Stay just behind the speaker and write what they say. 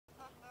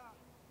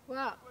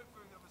What? Went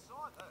through the other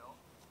side, they are.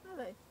 Are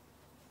they?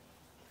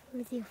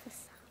 Where's the other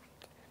side?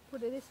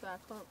 Put it this way, I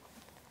can't.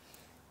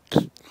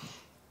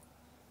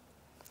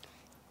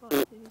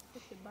 Can't see this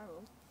fucking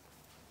barrel.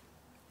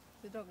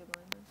 The dog in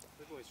mine then.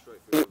 They're going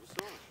straight through the other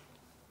side.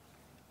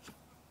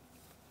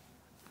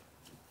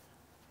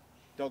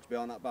 Dog's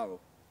behind that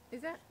barrel.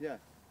 Is it? Yeah,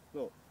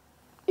 look.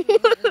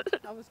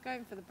 I was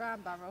going for the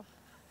brown barrel.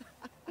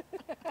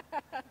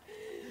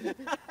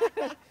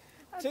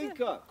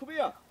 Tinker, come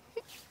here.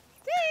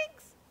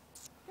 Thanks!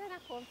 Get an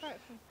apple and throw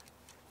it from.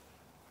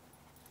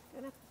 Get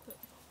an apple quick.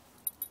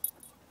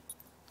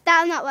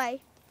 Down that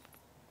way.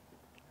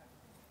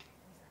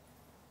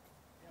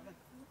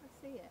 I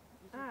see it.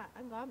 Ah,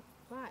 hang on.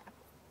 Right.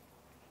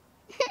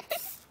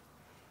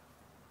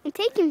 I'm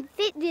taking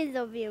pictures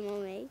of you,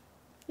 Mummy.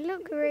 You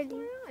look really...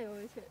 My eye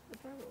always hit the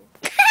barrel.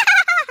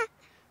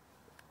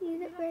 You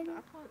look really... I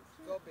can't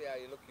see. It's got to be how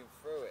you're looking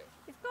through it.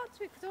 It's got to,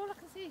 because all I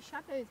can see is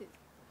shadows. It's...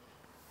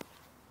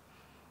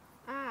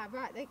 Ah,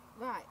 right,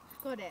 right,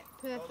 got it,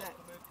 perfect.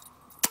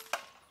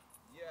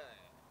 Yes.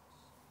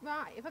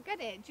 Right, if I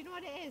get it, do you know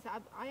what it is?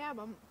 I'm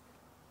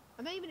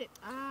aiming it.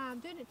 Ah, I'm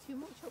doing it too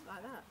much up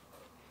like that.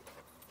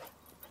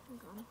 Hang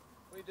on.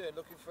 What are you doing?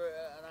 Looking for it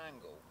at an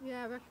angle?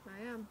 Yeah, I reckon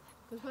I am.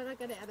 Because when I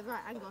get it at the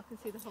right angle, I can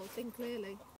see the whole thing clearly.